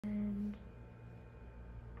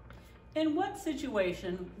In what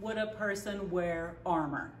situation would a person wear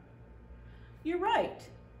armor? You're right.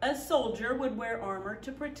 A soldier would wear armor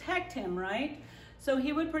to protect him, right? So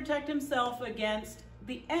he would protect himself against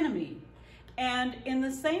the enemy. And in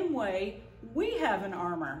the same way, we have an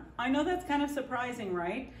armor. I know that's kind of surprising,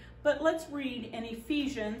 right? But let's read in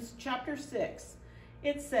Ephesians chapter 6.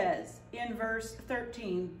 It says in verse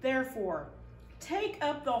 13, "Therefore, take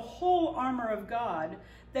up the whole armor of God,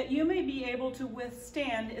 that you may be able to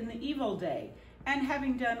withstand in the evil day, and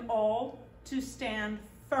having done all, to stand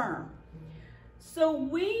firm." So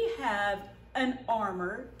we have an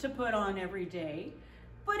armor to put on every day,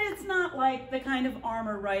 but it's not like the kind of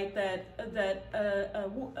armor, right, that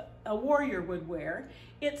a warrior would wear.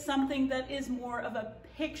 It's something that is more of a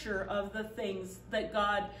picture of the things that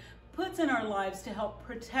God puts in our lives to help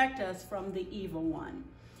protect us from the evil one.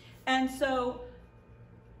 And so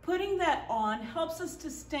putting that on helps us to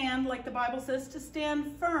stand, like the Bible says, to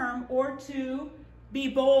stand firm or to be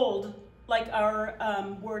bold, like our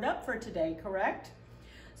word up for today, correct?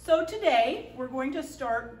 So today we're going to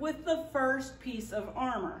start with the first piece of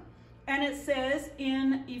armor. And it says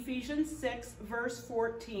in Ephesians 6, verse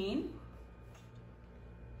 14,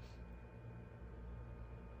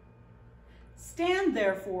 "Stand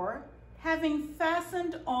therefore, having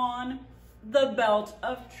fastened on the belt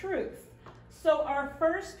of truth." So our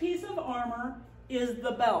first piece of armor is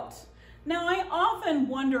the belt. Now I often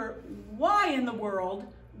wonder why in the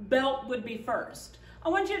world belt would be first. I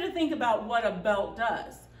want you to think about what a belt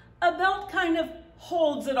does. A belt kind of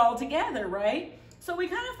holds it all together, right? So we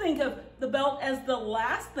kind of think of the belt as the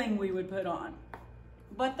last thing we would put on.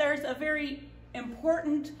 But there's a very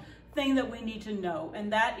important thing that we need to know,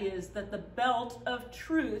 and that is that the belt of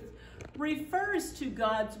truth refers to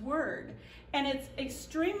God's word. And it's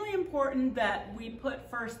extremely important that we put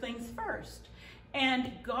first things first.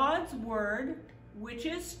 And God's word, which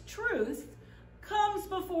is truth, comes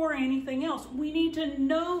before anything else. We need to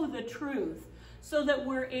know the truth so that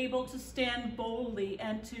we're able to stand boldly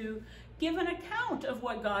and to give an account of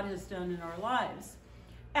what God has done in our lives.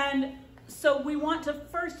 And so we want to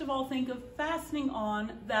first of all think of fastening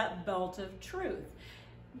on that belt of truth.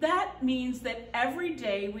 That means that every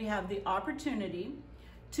day we have the opportunity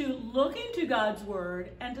to look into God's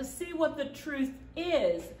word and to see what the truth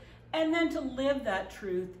is, and then to live that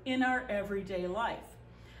truth in our everyday life.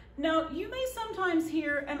 Now, you may sometimes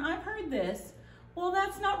hear, and I've heard this, well,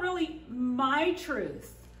 that's not really my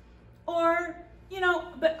truth. Or,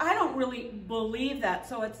 but I don't really believe that,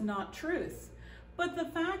 so it's not truth. But the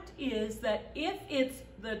fact is that if it's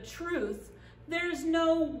the truth, there's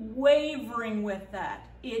no wavering with that.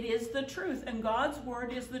 It is the truth, and God's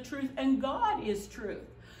word is the truth, and God is truth.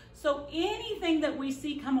 So anything that we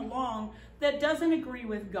see come along that doesn't agree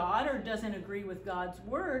with God or doesn't agree with God's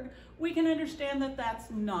word, we can understand that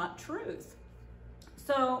that's not truth.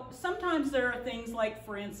 So sometimes there are things like,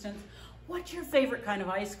 for instance, what's your favorite kind of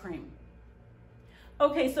ice cream?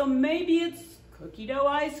 Okay, so maybe it's cookie dough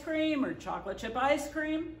ice cream or chocolate chip ice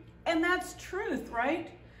cream, and that's truth,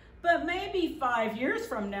 right? But maybe 5 years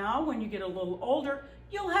from now, when you get a little older,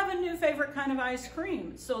 you'll have a new favorite kind of ice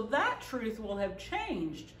cream. So that truth will have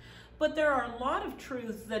changed. But there are a lot of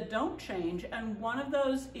truths that don't change, and one of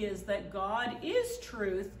those is that God is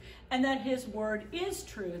truth and that his word is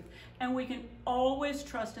truth, and we can always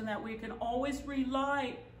trust in that. We can always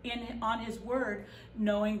rely on his word,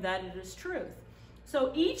 knowing that it is truth.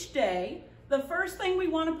 So each day, the first thing we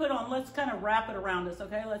want to put on, let's kind of wrap it around us,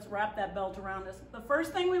 okay? Let's wrap that belt around us. The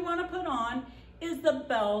first thing we want to put on is the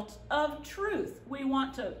belt of truth. We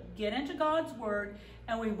want to get into God's word,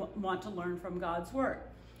 and we want to learn from God's word.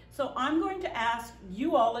 So I'm going to ask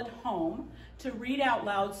you all at home to read out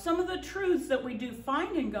loud some of the truths that we do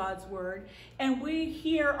find in God's word, and we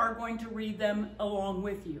here are going to read them along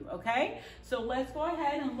with you, okay? So let's go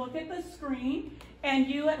ahead and look at the screen, and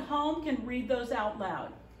you at home can read those out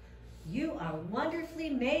loud. You are wonderfully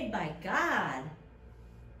made by God.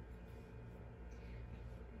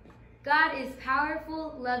 God is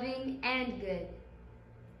powerful, loving, and good.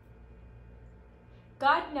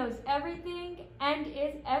 God knows everything and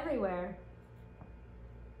is everywhere.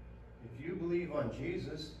 If you believe on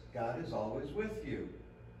Jesus, God is always with you.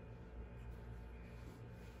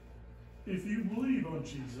 If you believe on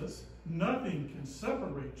Jesus, nothing can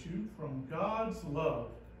separate you from God's love.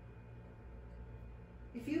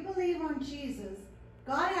 If you believe on Jesus,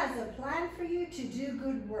 God has a plan for you to do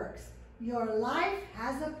good works. Your life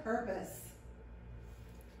has a purpose.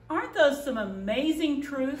 Aren't those some amazing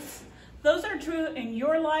truths? Those are true in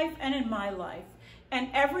your life and in my life. And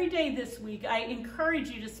every day this week, I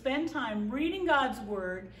encourage you to spend time reading God's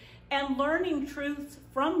word and learning truths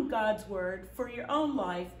from God's word for your own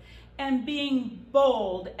life and being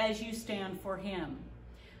bold as you stand for him.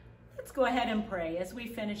 Let's go ahead and pray as we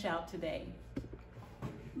finish out today.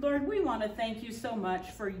 Lord, we want to thank you so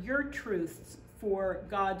much for your truths, for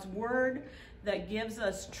God's word that gives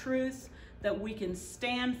us truth that we can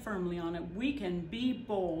stand firmly on it. We can be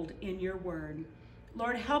bold in your word.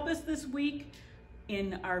 Lord, help us this week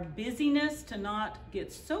in our busyness to not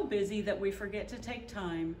get so busy that we forget to take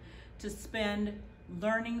time to spend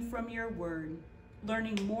learning from your word,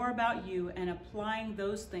 learning more about you and applying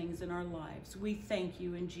those things in our lives. We thank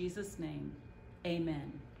you in Jesus' name.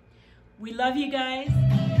 Amen. We love you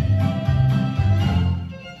guys.